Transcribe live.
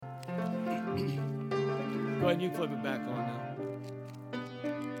Go ahead, you flip it back on now.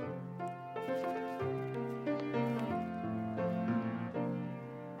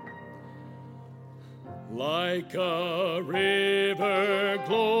 Like a river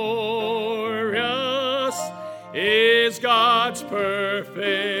glorious is God's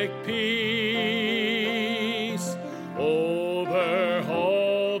perfect peace, over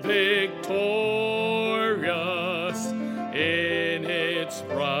all victorious in its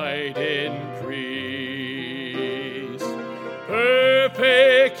bright increase.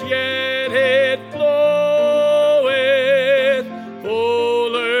 Perfect yet it floweth,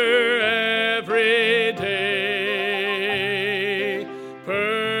 fuller every day.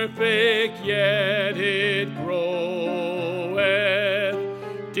 Perfect yet it groweth,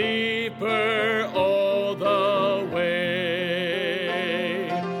 deeper all the way.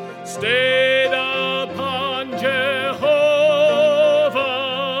 Stayed upon Jehovah,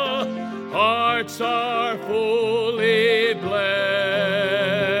 hearts are fully blessed,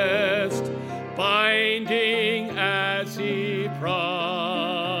 finding as he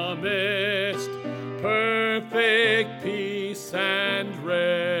promised, perfect peace and rest.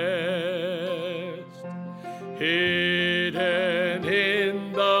 Hidden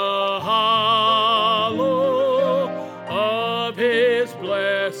in the hollow of his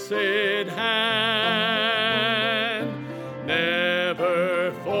blessed hand,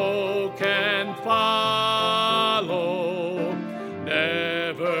 never foe can follow,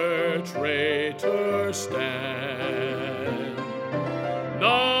 never traitor stand.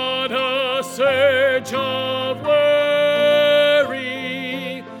 Not a surge of worry,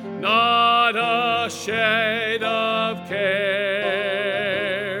 not a shade of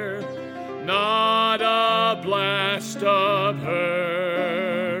care, not a blast of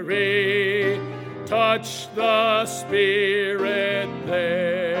hurry, touch the Spirit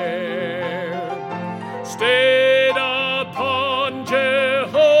there. Stayed upon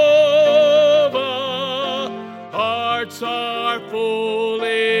Jehovah, hearts are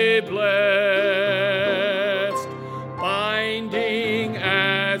fully blessed, finding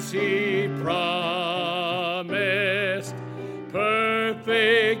as he promised,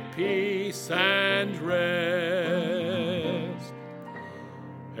 perfect peace and rest.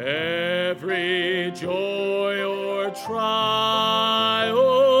 Every joy or trial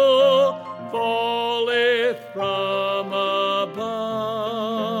falleth from above,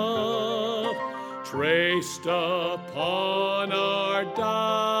 traced upon our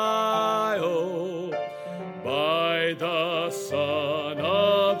dial by the Son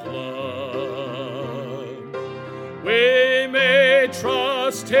of Love. We may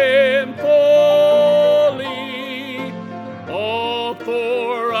trust him fully, all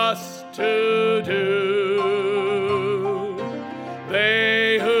for us to do.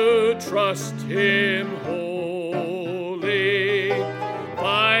 They who trust him wholly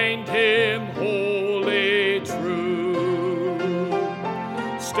find him wholly true.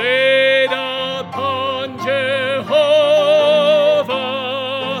 Stayed upon Jehovah,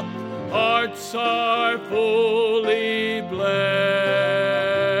 hearts are fully blessed,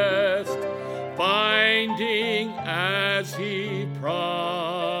 finding as he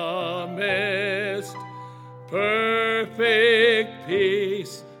promised, perfect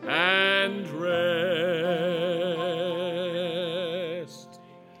peace and rest.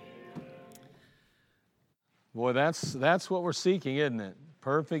 Boy, that's what we're seeking, isn't it?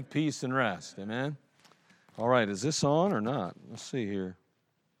 Perfect peace and rest. Amen? All right, is this on or not? Let's see here.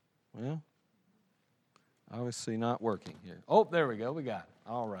 Well, obviously not working here. Oh, there we go. We got it.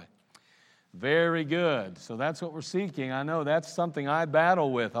 All right. Very good. So that's what we're seeking. I know that's something I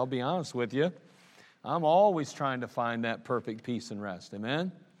battle with. I'll be honest with you. I'm always trying to find that perfect peace and rest.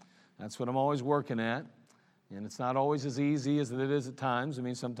 Amen? That's what I'm always working at. And it's not always as easy as it is at times. I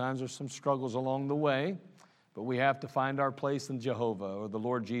mean, sometimes there's some struggles along the way. But we have to find our place in Jehovah, or the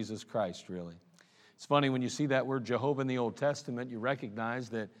Lord Jesus Christ, really. It's funny, when you see that word Jehovah in the Old Testament, you recognize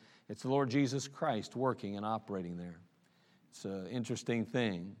that it's the Lord Jesus Christ working and operating there. It's an interesting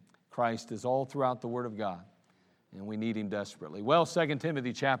thing. Christ is all throughout the Word of God, and we need him desperately. Well, 2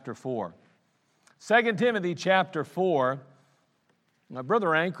 Timothy chapter 4. 2 Timothy chapter 4, my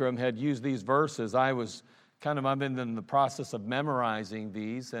brother Akron had used these verses. I've been in the process of memorizing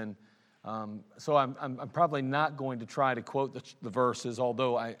these, and so I'm probably not going to try to quote the verses,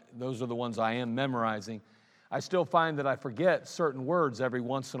 although those are the ones I am memorizing. I still find that I forget certain words every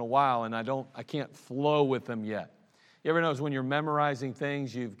once in a while, and I can't flow with them yet. You ever notice when you're memorizing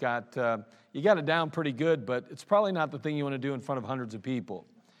things, you got it down pretty good, but it's probably not the thing you want to do in front of hundreds of people.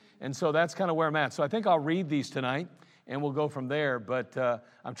 And so that's kind of where I'm at. So I think I'll read these tonight, and we'll go from there. But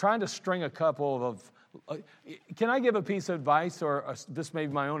I'm trying to string a couple of, can I give a piece of advice, or this may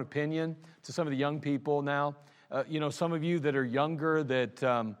be my own opinion, to some of the young people now? Some of you that are younger,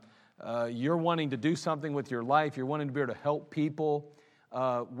 that you're wanting to do something with your life, you're wanting to be able to help people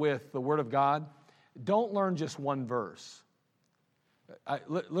with the Word of God. Don't learn just one verse.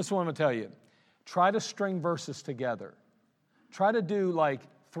 Listen what I'm going to tell you. Try to string verses together. Try to do like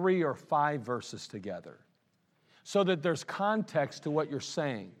 3 or 5 verses together so that there's context to what you're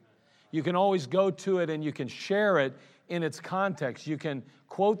saying. You can always go to it and you can share it in its context. You can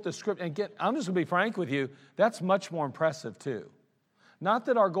quote the script and I'm just going to be frank with you, that's much more impressive too. Not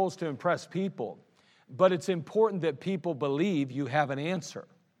that our goal is to impress people, but it's important that people believe you have an answer.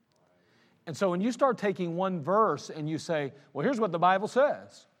 And so when you start taking one verse and you say, well, here's what the Bible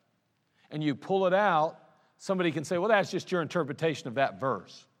says, and you pull it out, somebody can say, well, that's just your interpretation of that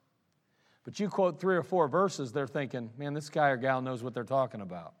verse. But you quote 3 or 4 verses, they're thinking, man, this guy or gal knows what they're talking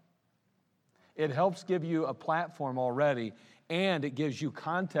about. It helps give you a platform already, and it gives you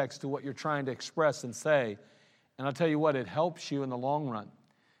context to what you're trying to express and say. And I'll tell you what, it helps you in the long run.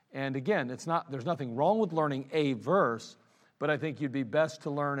 And again, there's nothing wrong with learning a verse, but I think you'd be best to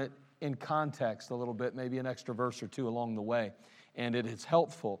learn it in context a little bit, maybe an extra verse or 2 along the way. And it is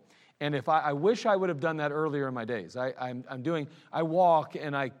helpful. And if I wish I would have done that earlier in my days. I walk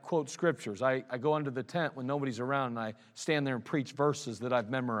and I quote scriptures. I go under the tent when nobody's around and I stand there and preach verses that I've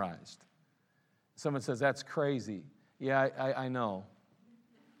memorized. Someone says, that's crazy. Yeah, I know.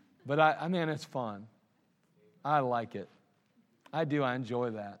 But I mean, it's fun. I like it. I do. I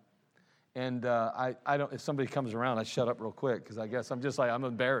enjoy that. And I don't. If somebody comes around, I shut up real quick because I guess I'm just like, I'm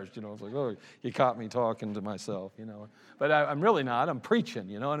embarrassed. It's like, oh, you caught me talking to myself. But I'm really not. I'm preaching.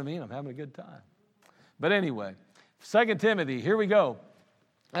 You know what I mean? I'm having a good time. But anyway, 2 Timothy. Here we go.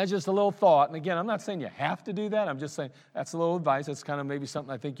 That's just a little thought. And again, I'm not saying you have to do that. I'm just saying that's a little advice. That's kind of maybe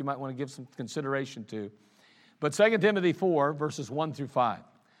something I think you might want to give some consideration to. But 2 Timothy 4, verses 1 through 5.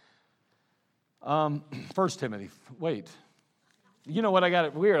 1 Timothy. Wait. You know what? I got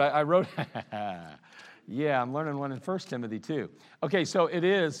it weird. I wrote, yeah, I'm learning one in 1 Timothy too. Okay, so it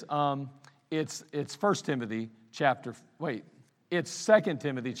is, it's 1 Timothy chapter, it's 2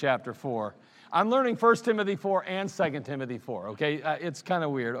 Timothy chapter 4. I'm learning 1 Timothy 4 and 2 Timothy 4, okay? It's kind of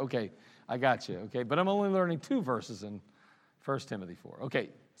weird. Okay, I got you, okay? But I'm only learning 2 verses in 1 Timothy 4. Okay,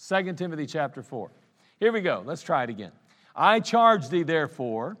 2 Timothy chapter 4. Here we go. Let's try it again. I charge thee,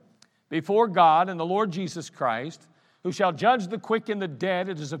 therefore, before God and the Lord Jesus Christ, who shall judge the quick and the dead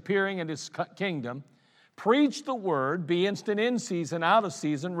at his appearing in his kingdom, preach the word, be instant in season, out of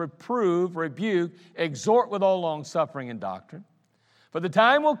season, reprove, rebuke, exhort with all longsuffering and doctrine. For the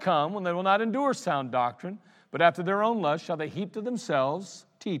time will come when they will not endure sound doctrine, but after their own lust shall they heap to themselves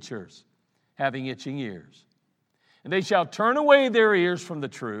teachers, having itching ears. And they shall turn away their ears from the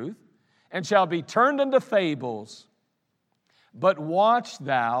truth, and shall be turned unto fables. But watch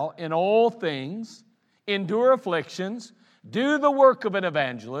thou in all things, endure afflictions, do the work of an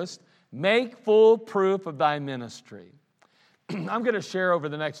evangelist, make full proof of thy ministry. I'm going to share over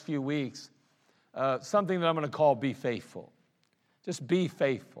the next few weeks something that I'm going to call be faithful. Just be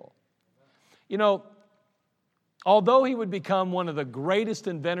faithful. Although he would become one of the greatest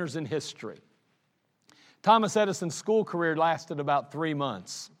inventors in history, Thomas Edison's school career lasted about 3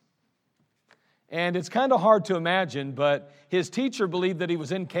 months. And it's kind of hard to imagine, but his teacher believed that he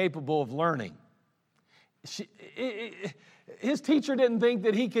was incapable of learning. His teacher didn't think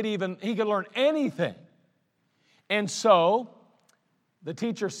that he could learn anything. And so the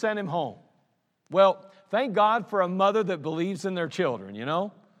teacher sent him home. Well, thank God for a mother that believes in their children,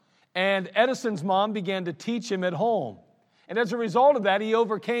 And Edison's mom began to teach him at home. And as a result of that, he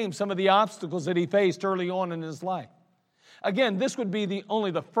overcame some of the obstacles that he faced early on in his life. Again, this would be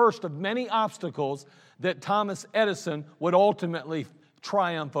only the first of many obstacles that Thomas Edison would ultimately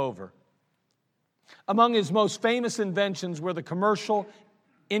triumph over. Among his most famous inventions were the commercial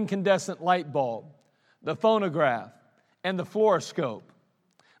incandescent light bulb, the phonograph, and the fluoroscope.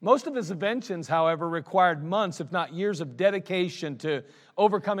 Most of his inventions, however, required months, if not years, of dedication to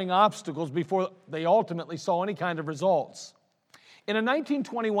overcoming obstacles before they ultimately saw any kind of results. In a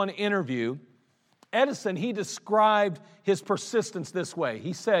 1921 interview, Edison, he described his persistence this way.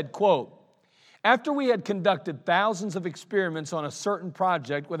 He said, quote, "After we had conducted thousands of experiments on a certain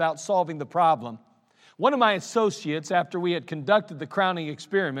project without solving the problem, one of my associates, after we had conducted the crowning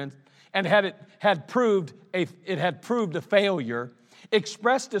experiment and it had proved a failure,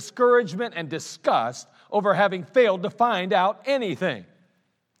 expressed discouragement and disgust over having failed to find out anything.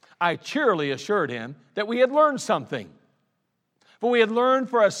 I cheerily assured him that we had learned something. For we had learned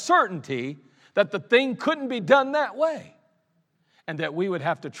for a certainty that the thing couldn't be done that way, and that we would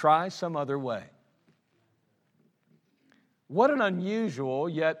have to try some other way. What an unusual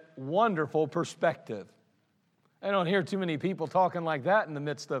yet wonderful perspective. I don't hear too many people talking like that in the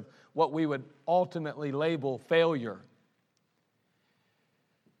midst of what we would ultimately label failure.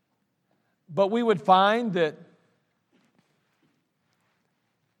 But we would find that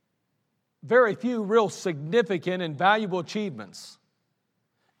very few real significant and valuable achievements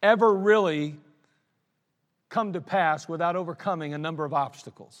ever really come to pass without overcoming a number of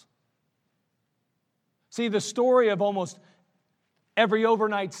obstacles. See, the story of almost every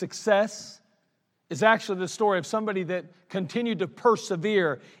overnight success is actually the story of somebody that continued to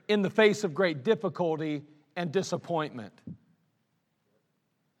persevere in the face of great difficulty and disappointment.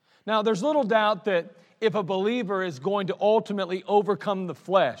 Now, there's little doubt that if a believer is going to ultimately overcome the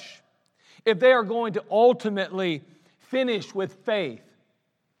flesh, if they are going to ultimately finish with faith,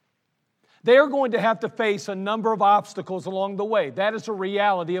 they are going to have to face a number of obstacles along the way. That is a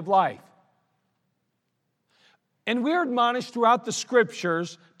reality of life. And we're admonished throughout the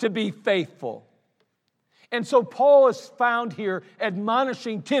Scriptures to be faithful. And so Paul is found here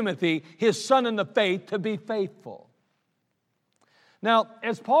admonishing Timothy, his son in the faith, to be faithful. Now,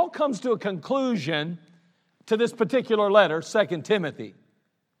 as Paul comes to a conclusion to this particular letter, 2 Timothy,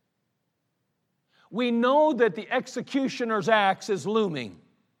 we know that the executioner's axe is looming.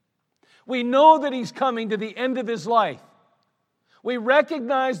 We know that he's coming to the end of his life. We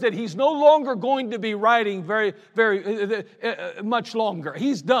recognize that he's no longer going to be writing very much longer.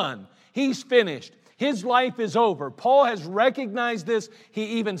 He's done. He's finished. His life is over. Paul has recognized this.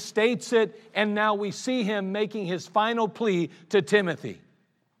 He even states it, and now we see him making his final plea to Timothy.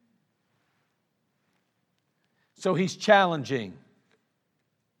 So he's challenging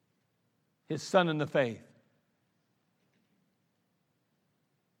his son in the faith.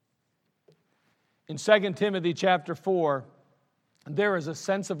 In 2 Timothy chapter 4, there is a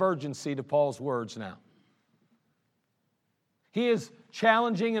sense of urgency to Paul's words now. He is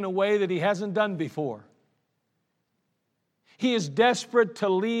challenging in a way that he hasn't done before. He is desperate to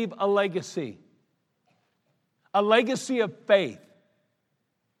leave a legacy of faith.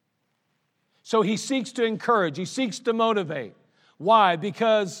 So he seeks to encourage, he seeks to motivate. Why?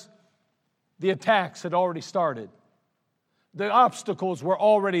 Because the attacks had already started. The obstacles were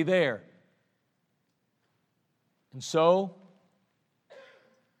already there. And so,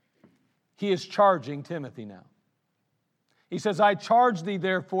 he is charging Timothy now. He says, I charge thee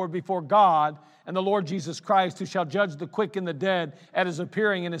therefore before God and the Lord Jesus Christ, who shall judge the quick and the dead at his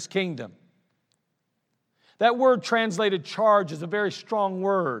appearing in his kingdom. That word translated charge is a very strong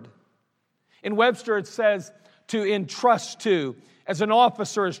word. In Webster it says to entrust to, as an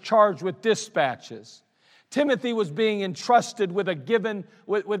officer is charged with dispatches. Timothy was being entrusted with a given,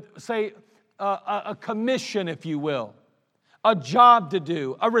 a commission, if you will. A job to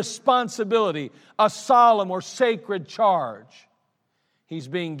do, a responsibility, a solemn or sacred charge. He's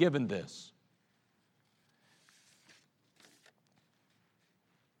being given this.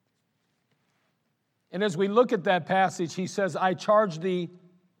 And as we look at that passage, he says, I charge thee,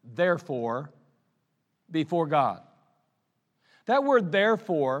 therefore, before God. That word,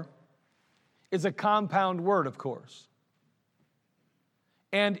 therefore, is a compound word, of course.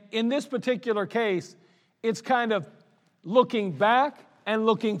 And in this particular case, it's kind of looking back and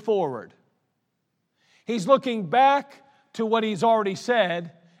looking forward. He's looking back to what he's already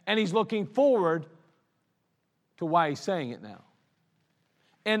said, and he's looking forward to why he's saying it now.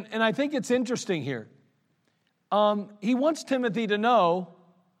 And I think it's interesting here. He wants Timothy to know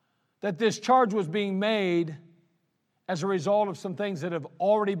that this charge was being made as a result of some things that have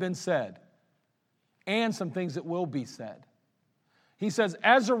already been said and some things that will be said. He says,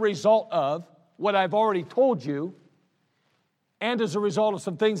 as a result of what I've already told you, and as a result of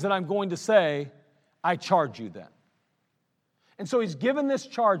some things that I'm going to say, I charge you then. And so he's given this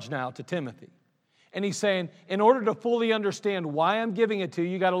charge now to Timothy. And he's saying, in order to fully understand why I'm giving it to you,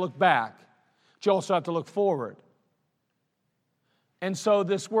 you got to look back. But you also have to look forward. And so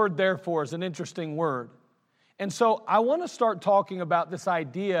this word, therefore, is an interesting word. And so I want to start talking about this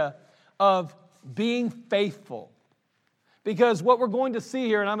idea of being faithful. Because what we're going to see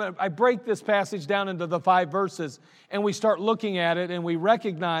here, and I break this passage down into the 5 verses, and we start looking at it, and we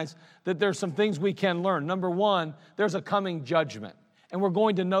recognize that there's some things we can learn. Number 1, there's a coming judgment, and we're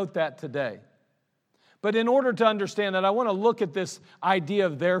going to note that today. But in order to understand that, I want to look at this idea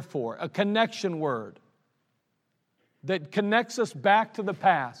of therefore, a connection word that connects us back to the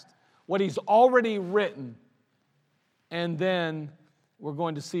past, what he's already written, and then we're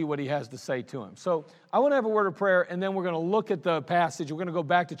going to see what he has to say to him. So I want to have a word of prayer, and then we're going to look at the passage. We're going to go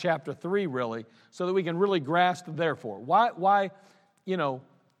back to chapter 3, really, so that we can really grasp the therefore. Why,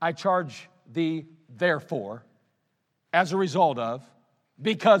 I charge thee therefore, as a result of,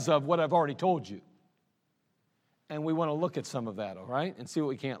 because of what I've already told you. And we want to look at some of that, all right, and see what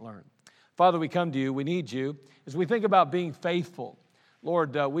we can't learn. Father, we come to you. We need you. As we think about being faithful,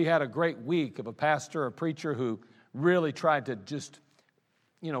 Lord, we had a great week of a pastor, a preacher who really tried to just,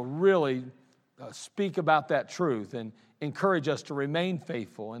 really speak about that truth and encourage us to remain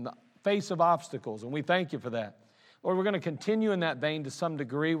faithful in the face of obstacles. And we thank you for that. Lord, we're going to continue in that vein to some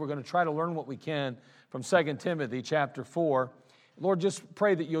degree. We're going to try to learn what we can from 2 Timothy chapter 4. Lord, just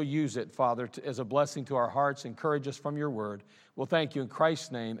pray that you'll use it, Father, as a blessing to our hearts. Encourage us from your word. We'll thank you in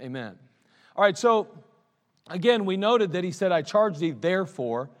Christ's name. Amen. All right, so again, we noted that he said, I charge thee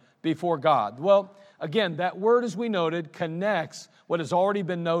therefore before God. Well, again, that word, as we noted, connects what has already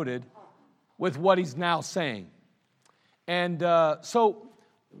been noted with what he's now saying. And so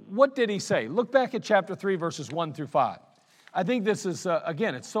what did he say? Look back at chapter 3, verses 1 through 5. I think this is,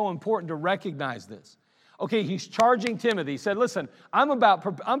 again, it's so important to recognize this. Okay, he's charging Timothy. He said, listen,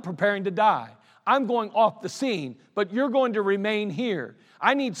 I'm preparing to die. I'm going off the scene, but you're going to remain here.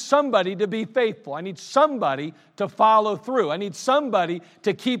 I need somebody to be faithful. I need somebody to follow through. I need somebody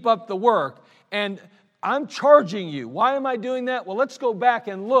to keep up the work. And I'm charging you. Why am I doing that? Well, let's go back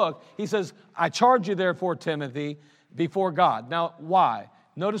and look. He says, I charge you therefore, Timothy, before God. Now, why?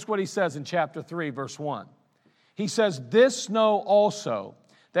 Notice what he says in chapter 3, verse 1. He says, this know also,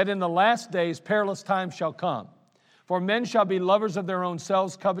 that in the last days perilous times shall come. For men shall be lovers of their own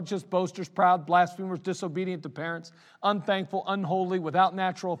selves, covetous, boasters, proud, blasphemers, disobedient to parents, unthankful, unholy, without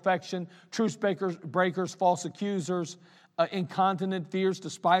natural affection, truce breakers, false accusers, incontinent, fierce,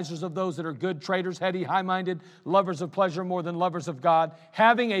 despisers of those that are good, traitors, heady, high-minded, lovers of pleasure more than lovers of God,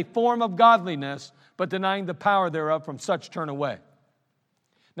 having a form of godliness, but denying the power thereof, from such turn away.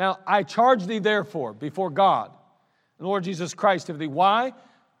 Now, I charge thee therefore before God, the Lord Jesus Christ, of thee. Why?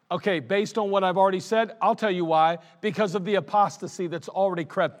 Okay, based on what I've already said, I'll tell you why. Because of the apostasy that's already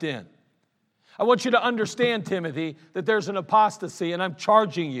crept in. I want you to understand, Timothy, that there's an apostasy, and I'm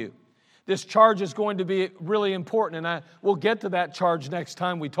charging you. This charge is going to be really important, and we'll get to that charge next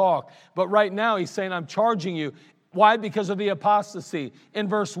time we talk. But right now, he's saying, I'm charging you. Why? Because of the apostasy. In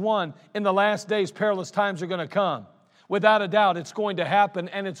verse 1, in the last days, perilous times are going to come. Without a doubt, it's going to happen,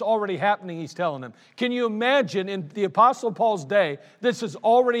 and it's already happening, he's telling them. Can you imagine in the Apostle Paul's day, this is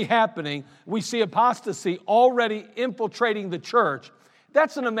already happening. We see apostasy already infiltrating the church.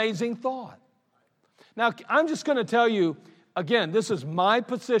 That's an amazing thought. Now, I'm just going to tell you, again, this is my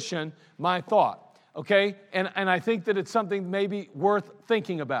position, my thought, okay? And I think that it's something maybe worth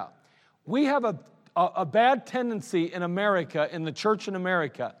thinking about. We have a bad tendency in America, in the church in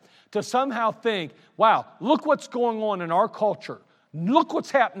America, to somehow think, wow, look what's going on in our culture. Look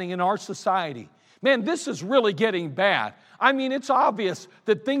what's happening in our society. Man, this is really getting bad. I mean, it's obvious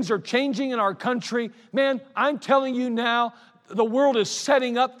that things are changing in our country. Man, I'm telling you now, the world is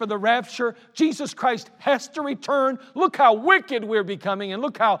setting up for the rapture. Jesus Christ has to return. Look how wicked we're becoming, and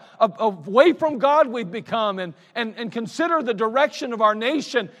look how away from God we've become, and consider the direction of our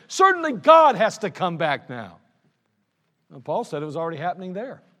nation. Certainly God has to come back now. And Paul said it was already happening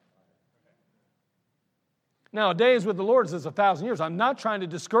there. Now, a day is with the Lord as 1,000 years. I'm not trying to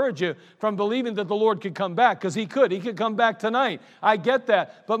discourage you from believing that the Lord could come back, because He could. He could come back tonight. I get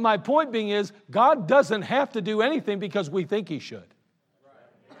that. But my point being is, God doesn't have to do anything because we think He should.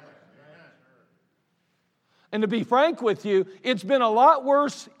 And to be frank with you, it's been a lot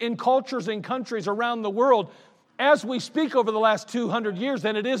worse in cultures and countries around the world as we speak over the last 200 years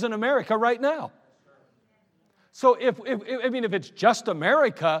than it is in America right now. So if it's just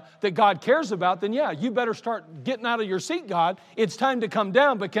America that God cares about, then yeah, you better start getting out of your seat, God. It's time to come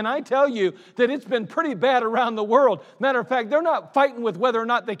down. But can I tell you that it's been pretty bad around the world? Matter of fact, they're not fighting with whether or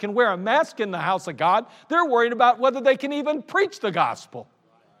not they can wear a mask in the house of God. They're worried about whether they can even preach the gospel.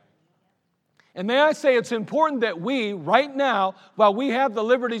 And may I say, it's important that we, right now, while we have the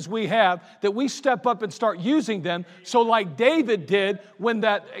liberties we have, that we step up and start using them. So like David did when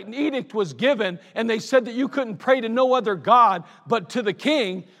that edict was given, and they said that you couldn't pray to no other God but to the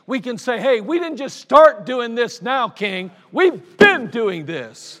king, we can say, hey, we didn't just start doing this now, king. We've been doing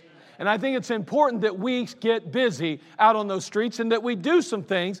this. And I think it's important that we get busy out on those streets and that we do some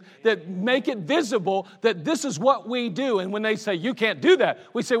things that make it visible that this is what we do. And when they say, you can't do that,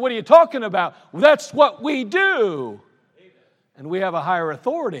 we say, what are you talking about? Well, that's what we do. And we have a higher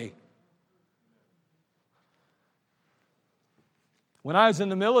authority. When I was in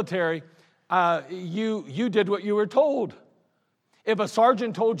the military, you did what you were told. If a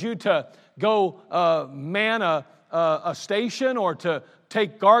sergeant told you to go man a station or to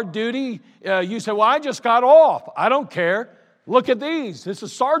take guard duty, you say, well, I just got off. I don't care. Look at these. This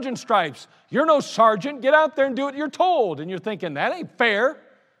is sergeant stripes. You're no sergeant. Get out there and do what you're told. And you're thinking, that ain't fair.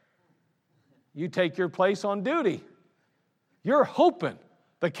 You take your place on duty. You're hoping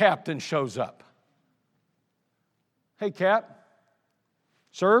the captain shows up. Hey, Cap.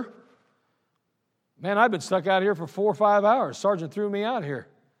 Sir? Man, I've been stuck out here for 4 or 5 hours. Sergeant threw me out here.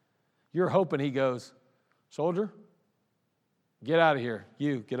 You're hoping he goes, soldier, get out of here.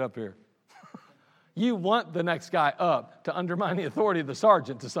 You, get up here. You want the next guy up to undermine the authority of the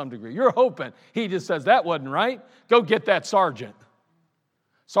sergeant to some degree. You're hoping he just says, that wasn't right. Go get that sergeant.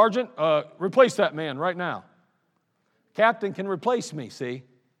 Sergeant, replace that man right now. Captain can replace me, see?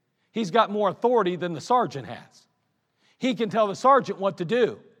 He's got more authority than the sergeant has. He can tell the sergeant what to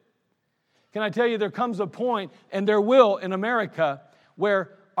do. Can I tell you, there comes a point, and there will in America,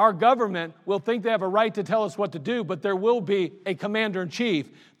 where our government will think they have a right to tell us what to do, but there will be a commander-in-chief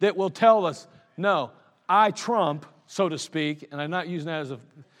that will tell us, no, I trump, so to speak, and I'm not using that as a,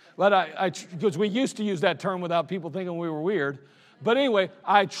 but because we used to use that term without people thinking we were weird. But anyway,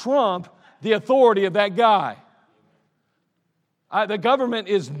 I trump the authority of that guy. The government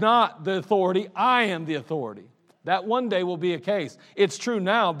is not the authority. I am the authority. That one day will be a case. It's true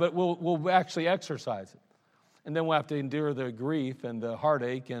now, but we'll actually exercise it. And then we'll have to endure the grief and the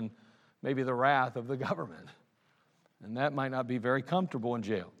heartache and maybe the wrath of the government. And that might not be very comfortable in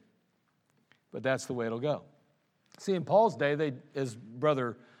jail. But that's the way it'll go. See, in Paul's day, as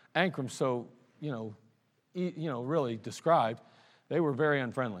Brother Akron so, really described, they were very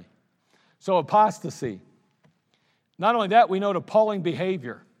unfriendly. So apostasy. Not only that, we note appalling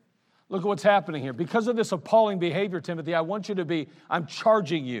behavior. Look at what's happening here. Because of this appalling behavior, Timothy, I want you to be, I'm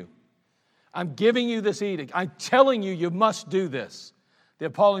charging you. I'm giving you this edict. I'm telling you, you must do this. The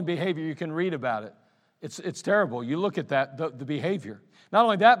appalling behavior, you can read about it. It's terrible. You look at that, the behavior. Not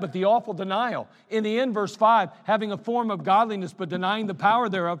only that, but the awful denial. In the end, verse 5, having a form of godliness, but denying the power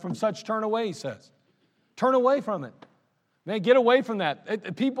thereof, from such turn away, he says. Turn away from it. Man, get away from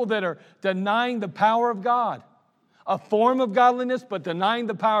that. People that are denying the power of God. A form of godliness, but denying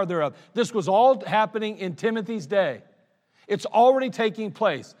the power thereof. This was all happening in Timothy's day. It's already taking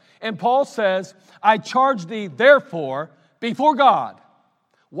place. And Paul says, I charge thee, therefore, before God.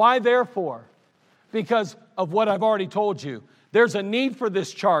 Why therefore? Because of what I've already told you. There's a need for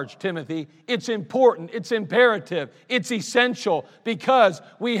this charge, Timothy. It's important. It's imperative. It's essential because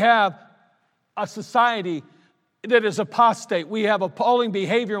we have a society that is apostate. We have appalling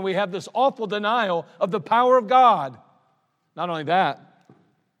behavior, and we have this awful denial of the power of God. Not only that,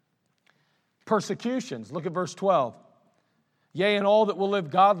 persecutions. Look at verse 12. Yea, and all that will live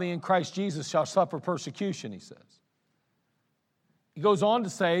godly in Christ Jesus shall suffer persecution, he says. He goes on to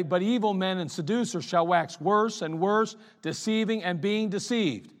say, but evil men and seducers shall wax worse and worse, deceiving and being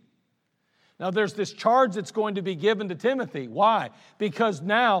deceived. Now there's this charge that's going to be given to Timothy. Why? Because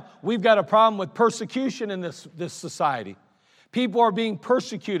now we've got a problem with persecution in this society. People are being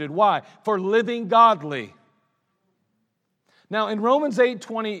persecuted. Why? For living godly. Now in Romans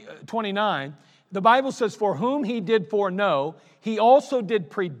 8:29, the Bible says, for whom he did foreknow, he also did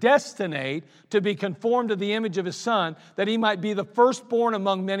predestinate to be conformed to the image of his Son, that he might be the firstborn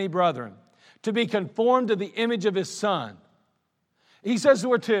among many brethren. To be conformed to the image of his Son. He says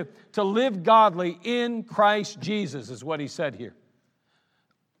we're to live godly in Christ Jesus, is what he said here.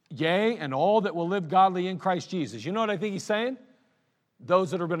 Yea, and all that will live godly in Christ Jesus. You know what I think he's saying?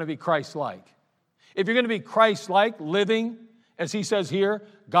 Those that are going to be Christ-like. If you're going to be Christ-like, living, as he says here,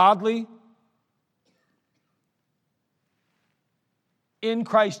 godly, in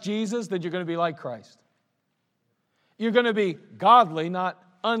Christ Jesus, then you're going to be like Christ. You're going to be godly, not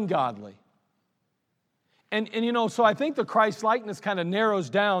ungodly. And so I think the Christ-likeness kind of narrows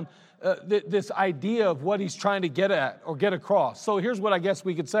down this idea of what he's trying to get at or get across. So here's what I guess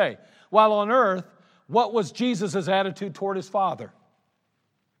we could say. While on earth, what was Jesus' attitude toward his Father?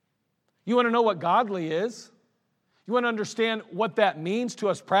 You want to know what godly is? You want to understand what that means to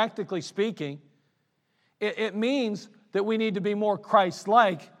us practically speaking? It means that we need to be more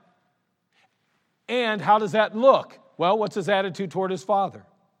Christ-like. And how does that look? Well, what's his attitude toward his Father?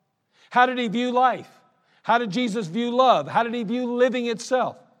 How did he view life? How did Jesus view love? How did he view living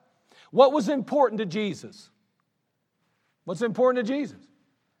itself? What was important to Jesus? What's important to Jesus?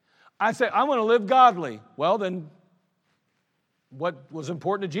 I say, I want to live godly. Well, then what was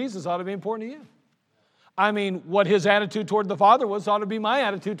important to Jesus ought to be important to you. I mean, what his attitude toward the Father was ought to be my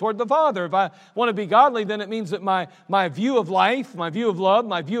attitude toward the Father. If I want to be godly, then it means that my view of life, my view of love,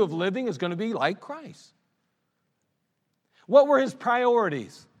 my view of living is going to be like Christ. What were his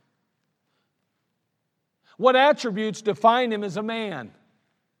priorities? What attributes define him as a man?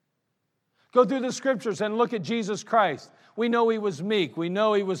 Go through the scriptures and look at Jesus Christ. We know he was meek. We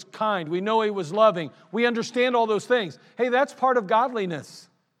know he was kind. We know he was loving. We understand all those things. Hey, that's part of godliness.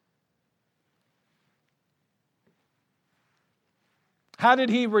 How did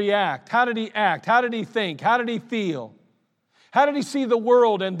he react? How did he act? How did he think? How did he feel? How did he see the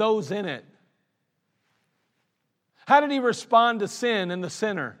world and those in it? How did he respond to sin and the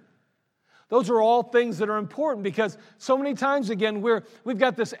sinner? Those are all things that are important because so many times, again, we've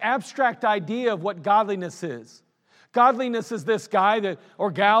got this abstract idea of what godliness is. Godliness is this guy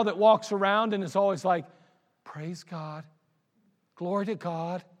or gal that walks around and is always like, praise God, glory to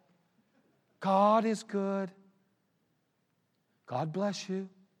God, God is good, God bless you,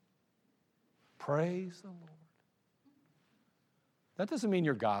 praise the Lord. That doesn't mean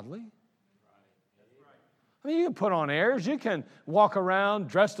you're godly. I mean, you can put on airs, you can walk around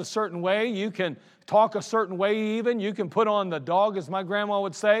dressed a certain way, you can talk a certain way even, you can put on the dog, as my grandma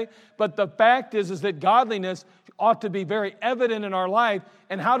would say, but the fact is that godliness ought to be very evident in our life.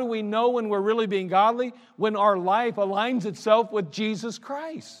 And how do we know when we're really being godly? When our life aligns itself with Jesus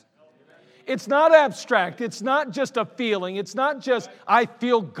Christ. It's not abstract, it's not just a feeling, it's not just, I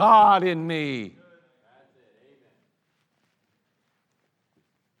feel God in me.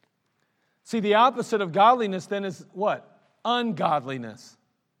 See, the opposite of godliness then is what? Ungodliness.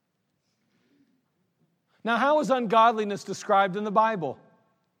 Now, how is ungodliness described in the Bible?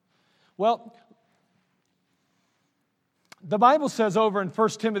 Well, the Bible says over in 1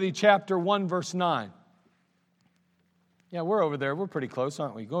 Timothy chapter 1, verse 9. Yeah, we're over there. We're pretty close,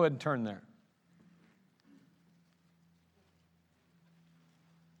 aren't we? Go ahead and turn there.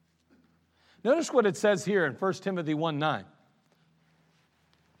 Notice what it says here in 1 Timothy 1, 9.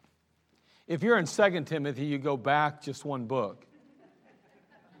 If you're in 2 Timothy, you go back just one book.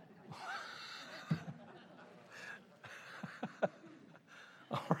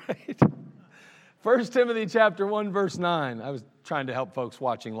 All right. 1 Timothy chapter 1, verse 9. I was trying to help folks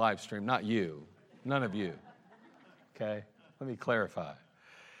watching live stream, not you. None of you. Okay? Let me clarify.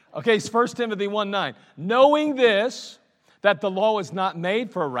 Okay, it's 1 Timothy 1, 9. Knowing this, that the law is not made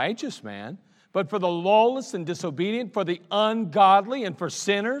for a righteous man, but for the lawless and disobedient, for the ungodly and for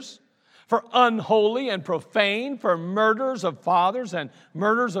sinners, for unholy and profane, for murderers of fathers and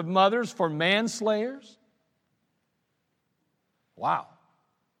murderers of mothers, for manslayers. Wow.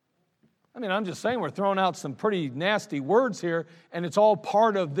 I mean, I'm just saying we're throwing out some pretty nasty words here, and it's all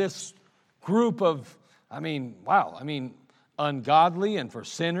part of this group of, ungodly and for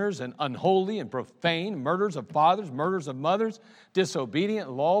sinners and unholy and profane, murderers of fathers, murderers of mothers,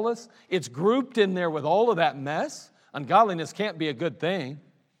 disobedient, lawless. It's grouped in there with all of that mess. Ungodliness can't be a good thing.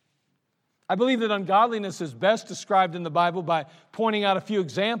 I believe that ungodliness is best described in the Bible by pointing out a few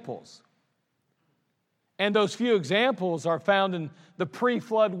examples. And those few examples are found in the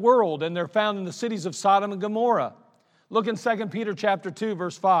pre-flood world, and they're found in the cities of Sodom and Gomorrah. Look in 2 Peter chapter 2,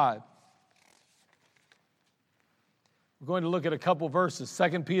 verse 5. We're going to look at a couple verses,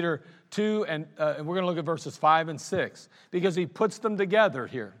 2 Peter 2, and we're going to look at verses 5 and 6, because he puts them together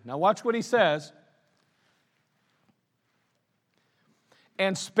here. Now watch what he says.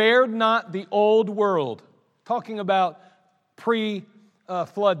 And spared not the old world, talking about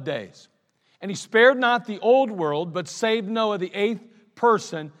pre-flood days. And he spared not the old world, but saved Noah, the eighth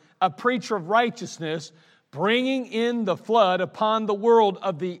person, a preacher of righteousness, bringing in the flood upon the world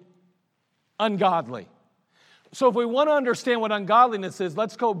of the ungodly. So if we want to understand what ungodliness is,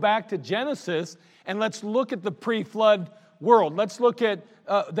 let's go back to Genesis and let's look at the pre-flood world. Let's look at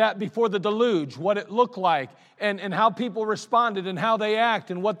that before the deluge, what it looked like, and how people responded and how they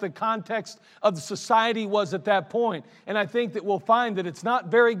act and what the context of the society was at that point. And I think that we'll find that it's not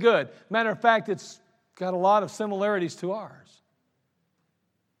very good. Matter of fact, it's got a lot of similarities to ours.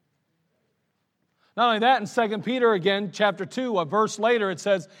 Not only that, in 2 Peter again, chapter 2, a verse later, it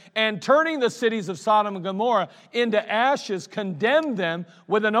says, and turning the cities of Sodom and Gomorrah into ashes, condemned them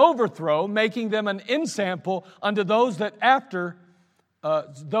with an overthrow, making them an ensample unto those that after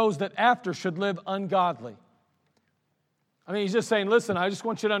should live ungodly. I mean, he's just saying, listen, I just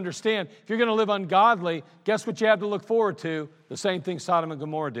want you to understand, if you're going to live ungodly, guess what you have to look forward to? The same thing Sodom and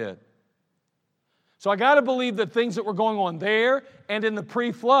Gomorrah did. So I got to believe that things that were going on there and in the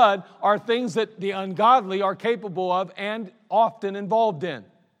pre-flood are things that the ungodly are capable of and often involved in.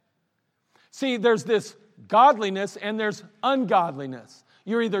 See, there's this godliness and there's ungodliness.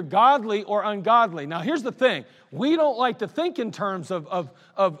 You're either godly or ungodly. Now, here's the thing. We don't like to think in terms of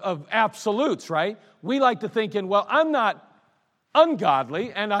absolutes, right? We like to think in, well, I'm not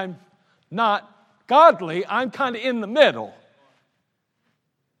ungodly and I'm not godly. I'm kind of in the middle.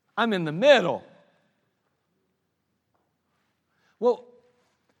 I'm in the middle. Well,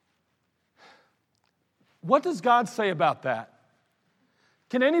 what does God say about that?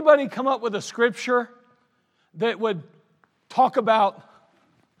 Can anybody come up with a scripture that would talk about,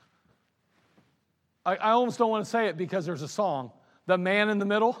 I almost don't want to say it because there's a song, the man in the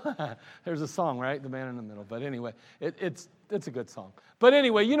middle? There's a song, right? The man in the middle. But anyway, it's a good song. But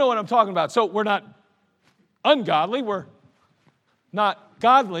anyway, you know what I'm talking about. So we're not ungodly, we're not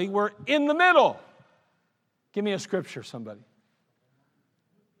godly, we're in the middle. Give me a scripture, somebody.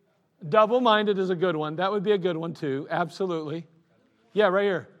 Double-minded is a good one. That would be a good one too, absolutely. Yeah, right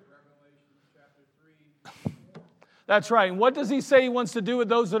here. That's right. And what does he say he wants to do with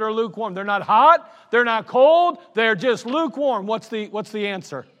those that are lukewarm? They're not hot, they're not cold, they're just lukewarm. What's the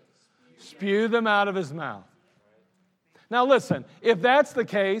answer? Spew them out of his mouth. Now listen, if that's the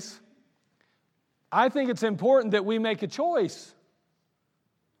case, I think it's important that we make a choice.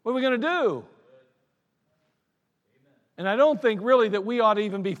 What are we going to do? And I don't think really that we ought to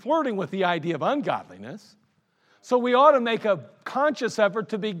even be flirting with the idea of ungodliness. So we ought to make a conscious effort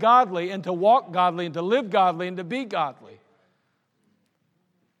to be godly and to walk godly and to live godly and to be godly.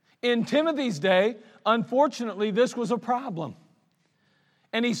 In Timothy's day, unfortunately, this was a problem.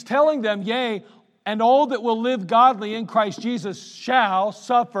 And he's telling them, yea, and all that will live godly in Christ Jesus shall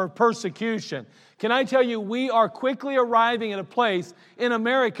suffer persecution. Can I tell you, we are quickly arriving at a place in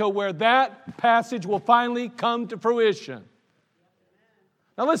America where that passage will finally come to fruition.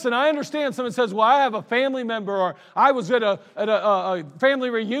 Now listen, I understand someone says, well, I have a family member, or I was at a family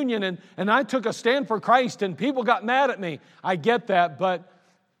reunion and I took a stand for Christ and people got mad at me. I get that, but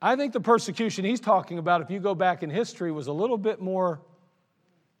I think the persecution he's talking about, if you go back in history, was a little bit more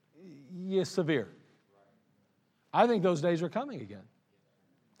severe. I think those days are coming again.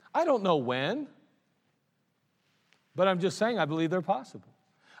 I don't know when, but I'm just saying I believe they're possible.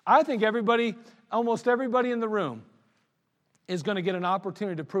 I think almost everybody in the room is going to get an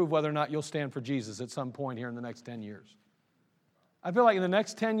opportunity to prove whether or not you'll stand for Jesus at some point here in the next 10 years. I feel like in the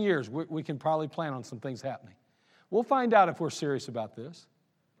next 10 years, we can probably plan on some things happening. We'll find out if we're serious about this.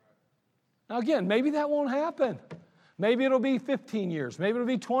 Now again, maybe that won't happen. Maybe it'll be 15 years. Maybe it'll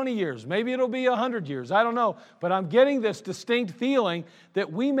be 20 years. Maybe it'll be 100 years. I don't know. But I'm getting this distinct feeling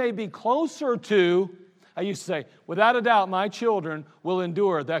that we may be closer to, I used to say, without a doubt, my children will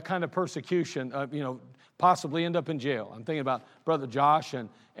endure that kind of persecution, possibly end up in jail. I'm thinking about Brother Josh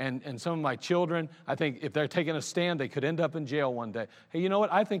and some of my children. I think if they're taking a stand, they could end up in jail one day. Hey, you know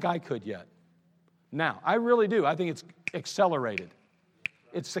what? I think I could yet. Now, I really do. I think it's accelerated.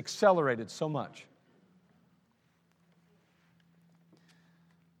 It's accelerated so much.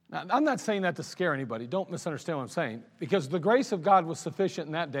 Now, I'm not saying that to scare anybody. Don't misunderstand what I'm saying. Because the grace of God was sufficient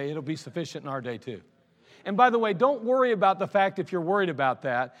in that day. It'll be sufficient in our day too. And by the way, don't worry about the fact if you're worried about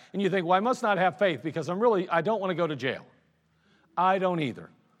that and you think, well, I must not have faith because I don't want to go to jail. I don't either.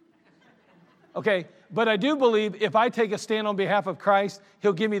 Okay, but I do believe if I take a stand on behalf of Christ,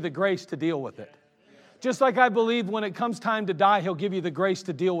 He'll give me the grace to deal with it. Just like I believe when it comes time to die, He'll give you the grace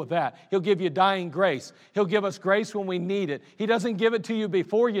to deal with that. He'll give you dying grace. He'll give us grace when we need it. He doesn't give it to you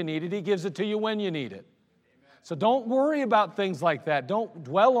before you need it. He gives it to you when you need it. So don't worry about things like that. Don't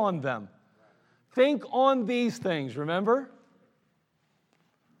dwell on them. Think on these things, remember?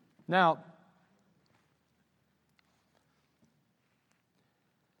 Now,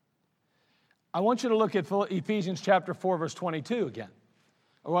 I want you to look at Ephesians chapter 4, verse 22 again.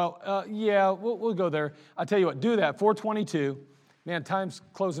 Well, we'll go there. I'll tell you what, do that, 4:22. Man, time's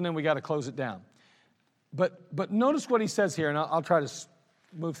closing in, we got to close it down. But notice what he says here, and I'll try to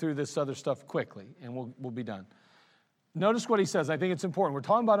move through this other stuff quickly, and we'll be done. Notice what he says. I think it's important. We're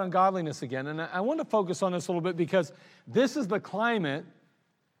talking about ungodliness again, and I want to focus on this a little bit because this is the climate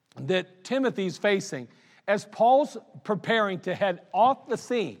that Timothy's facing. As Paul's preparing to head off the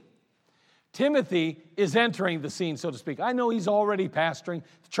scene, Timothy is entering the scene, so to speak. I know he's already pastoring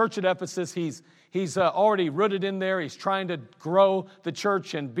the church at Ephesus. He's already rooted in there. He's trying to grow the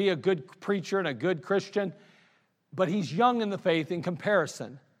church and be a good preacher and a good Christian. But he's young in the faith in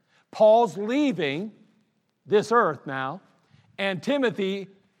comparison. Paul's leaving this earth now, and Timothy,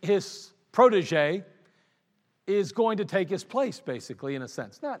 his protege, is going to take his place, basically, in a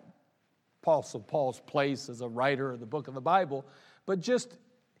sense. Not Paul's place as a writer of the book of the Bible, but just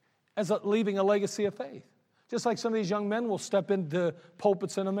as leaving a legacy of faith. Just like some of these young men will step into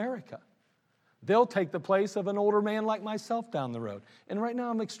pulpits in America. They'll take the place of an older man like myself down the road. And right now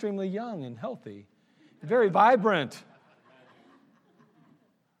I'm extremely young and healthy, very vibrant.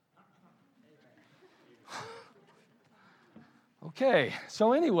 Okay,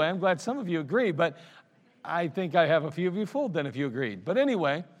 so anyway, I'm glad some of you agree, but I think I have a few of you fooled then if you agreed. But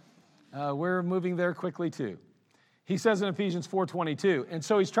anyway, We're moving there quickly too. He says in Ephesians 4:22, and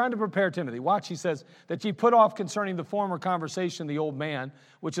so he's trying to prepare Timothy. Watch, he says, that ye put off concerning the former conversation the old man,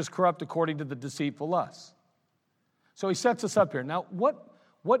 which is corrupt according to the deceitful lusts. So he sets us up here. Now, what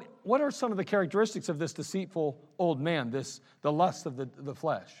are some of the characteristics of this deceitful old man, the lust of the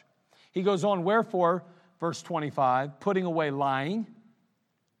flesh? He goes on, wherefore, verse 25, putting away lying,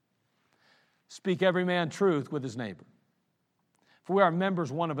 speak every man truth with his neighbor. For we are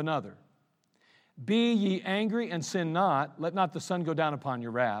members one of another. Be ye angry and sin not. Let not the sun go down upon your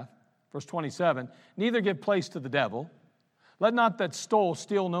wrath. Verse 27, neither give place to the devil. Let not that stole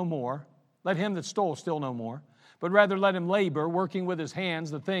steal no more. Let him that stole steal no more. But rather let him labor, working with his hands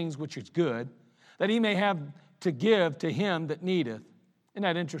the things which is good, that he may have to give to him that needeth. Isn't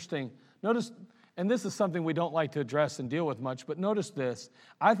that interesting? Notice, and this is something we don't like to address and deal with much, but notice this.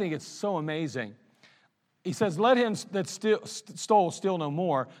 I think it's so amazing. He says, let him that stole steal no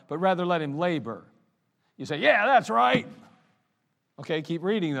more, but rather let him labor. You say, yeah, that's right. Okay, keep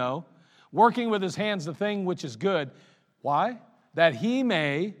reading though. Working with his hands the thing which is good. Why? That he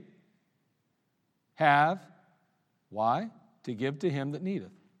may have, why? To give to him that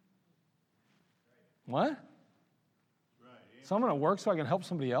needeth. What? So I'm going to work so I can help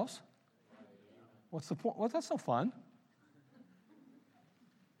somebody else? What's the point? Well, that's no fun.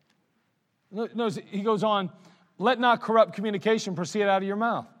 Notice he goes on, let not corrupt communication proceed out of your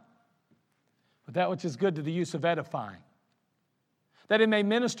mouth, but that which is good to the use of edifying, that it may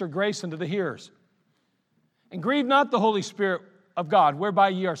minister grace unto the hearers. And grieve not the Holy Spirit of God, whereby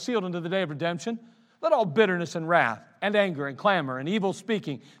ye are sealed unto the day of redemption. Let all bitterness and wrath and anger and clamor and evil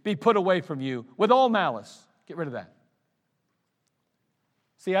speaking be put away from you with all malice. Get rid of that.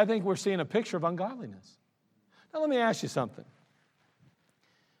 See, I think we're seeing a picture of ungodliness. Now let me ask you something.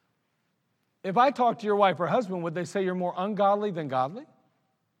 If I talk to your wife or husband, would they say you're more ungodly than godly?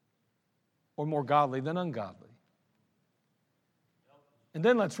 Or more godly than ungodly? And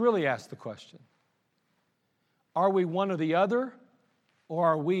then let's really ask the question. Are we one or the other, or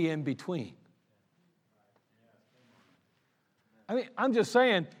are we in between? I mean, I'm just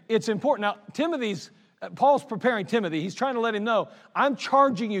saying, it's important. Now, Paul's preparing Timothy. He's trying to let him know, I'm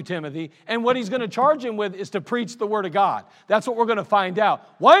charging you, Timothy, and what he's going to charge him with is to preach the Word of God. That's what we're going to find out.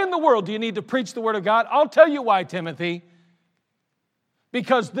 Why in the world do you need to preach the Word of God? I'll tell you why, Timothy.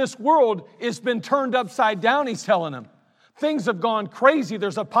 Because this world has been turned upside down, he's telling him. Things have gone crazy.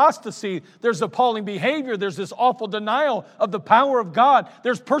 There's apostasy. There's appalling behavior. There's this awful denial of the power of God.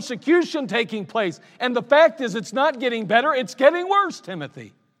 There's persecution taking place. And the fact is, it's not getting better. It's getting worse,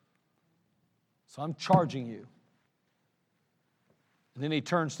 Timothy. So I'm charging you. And then he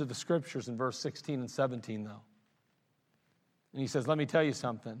turns to the scriptures in verse 16 and 17, though. And he says, let me tell you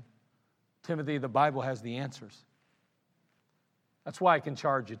something. Timothy, the Bible has the answers. That's why I can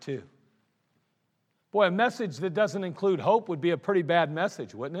charge you too. Boy, a message that doesn't include hope would be a pretty bad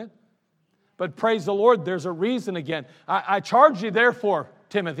message, wouldn't it? But praise the Lord, there's a reason again. I charge you therefore,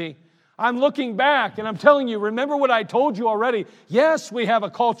 Timothy. I'm looking back and I'm telling you, remember what I told you already. Yes, we have a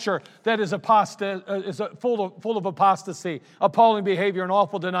culture that is full of apostasy, appalling behavior, and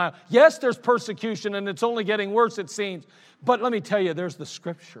awful denial. Yes, there's persecution and it's only getting worse, it seems. But let me tell you, there's the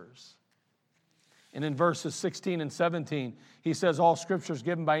scriptures. And in verses 16 and 17, he says, all scripture is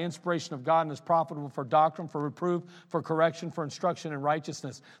given by inspiration of God and is profitable for doctrine, for reproof, for correction, for instruction in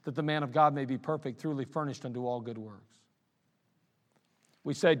righteousness, that the man of God may be perfect, truly furnished unto all good works.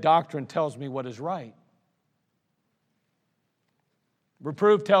 We say doctrine tells me what is right.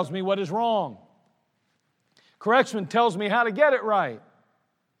 Reproof tells me what is wrong. Correction tells me how to get it right.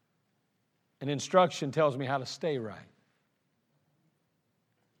 And instruction tells me how to stay right.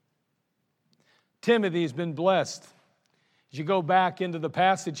 Timothy has been blessed. As you go back into the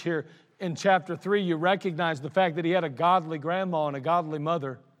passage here in chapter 3, you recognize the fact that he had a godly grandma and a godly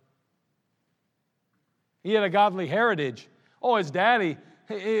mother. He had a godly heritage. Oh, his daddy,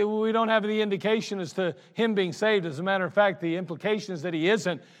 we don't have any indication as to him being saved. As a matter of fact, the implication is that he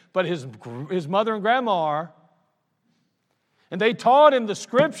isn't, but his mother and grandma are. And they taught him the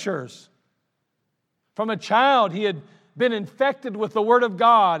scriptures. From a child, he had been infected with the Word of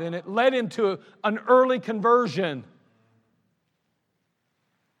God, and it led him to an early conversion.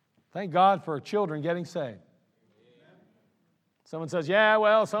 Thank God for children getting saved. Someone says, yeah,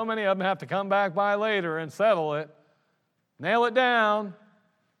 well, so many of them have to come back by later and settle it. Nail it down.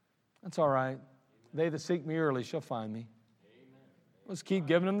 That's all right. They that seek me early shall find me. Let's keep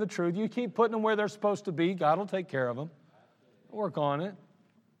giving them the truth. You keep putting them where they're supposed to be. God will take care of them. Work on it.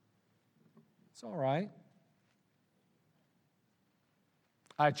 It's all right.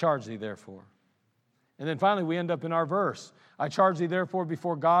 I charge thee, therefore. And then finally we end up in our verse. I charge thee therefore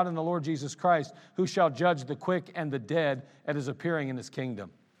before God and the Lord Jesus Christ, who shall judge the quick and the dead at his appearing in his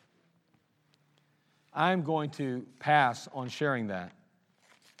kingdom. I'm going to pass on sharing that.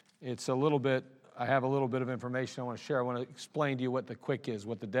 It's a little bit, I have a little bit of information I want to share. I want to explain to you what the quick is,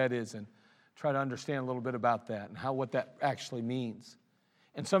 what the dead is, and try to understand a little bit about that and what that actually means.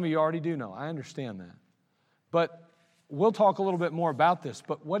 And some of you already do know. I understand that. But we'll talk a little bit more about this.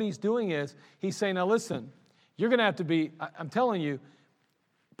 But what he's doing is, he's saying, now listen, you're going to have to be, I'm telling you,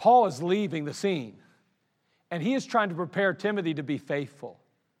 Paul is leaving the scene. And he is trying to prepare Timothy to be faithful.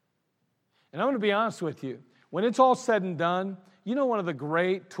 And I'm going to be honest with you. When it's all said and done, you know one of the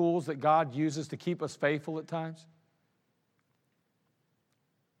great tools that God uses to keep us faithful at times?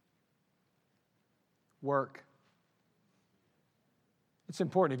 Work. It's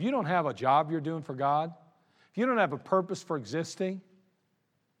important. If you don't have a job you're doing for God, if you don't have a purpose for existing,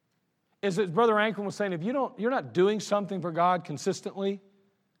 as Brother Akron was saying, if you're not doing something for God consistently,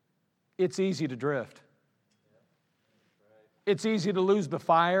 it's easy to drift. It's easy to lose the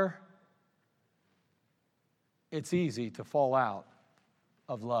fire. It's easy to fall out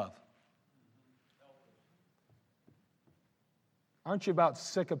of love. Aren't you about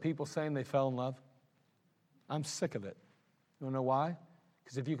sick of people saying they fell in love? I'm sick of it. You want to know why?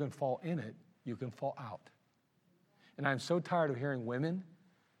 Because if you can fall in it, you can fall out. And I'm so tired of hearing women,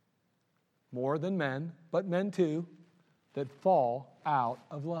 more than men, but men too, that fall out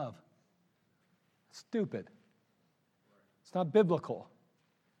of love. Stupid. It's not biblical.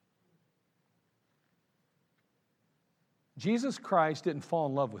 Jesus Christ didn't fall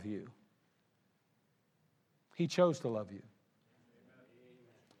in love with you. He chose to love you.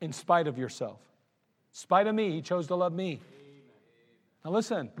 In spite of yourself. In spite of me, He chose to love me. Now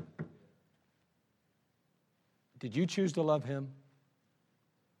listen. Did you choose to love Him?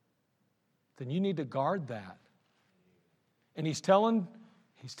 Then you need to guard that. And He's telling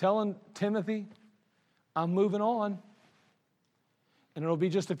Timothy, I'm moving on. And it'll be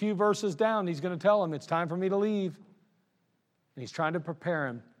just a few verses down. He's going to tell him, it's time for me to leave. And He's trying to prepare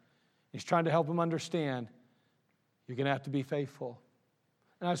him. He's trying to help him understand, you're going to have to be faithful.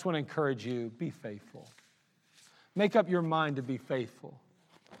 And I just want to encourage you, be faithful. Make up your mind to be faithful.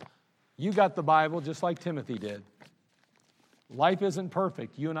 You got the Bible just like Timothy did. Life isn't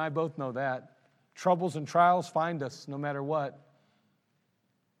perfect. You and I both know that. Troubles and trials find us no matter what.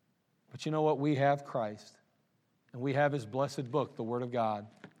 But you know what? We have Christ. And we have His blessed book, the Word of God.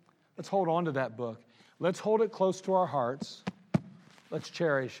 Let's hold on to that book. Let's hold it close to our hearts. Let's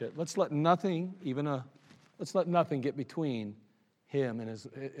cherish it. Let's let nothing, get between Him and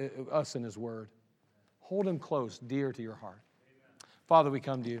us and His Word. Hold Him close, dear to your heart. Father, we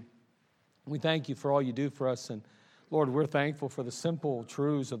come to You. We thank You for all You do for us. And Lord, we're thankful for the simple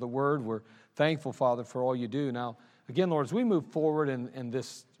truths of the Word. We're thankful, Father, for all You do. Now, again, Lord, as we move forward in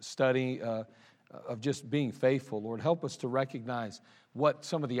this study of just being faithful, Lord, help us to recognize what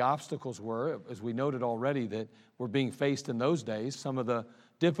some of the obstacles were, as we noted already, that were being faced in those days, some of the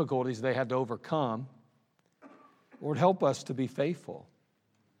difficulties they had to overcome. Lord, help us to be faithful.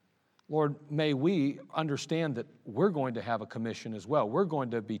 Lord, may we understand that we're going to have a commission as well. We're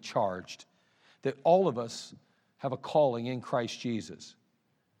going to be charged, that all of us have a calling in Christ Jesus.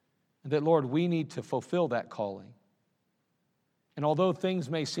 And that, Lord, we need to fulfill that calling. And although things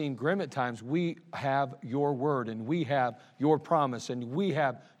may seem grim at times, we have Your word and we have Your promise and we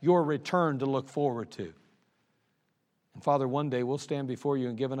have Your return to look forward to. And Father, one day we'll stand before You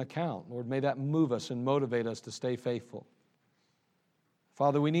and give an account. Lord, may that move us and motivate us to stay faithful.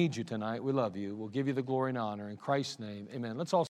 Father, we need You tonight. We love You. We'll give You the glory and honor. In Christ's name, amen. Let's all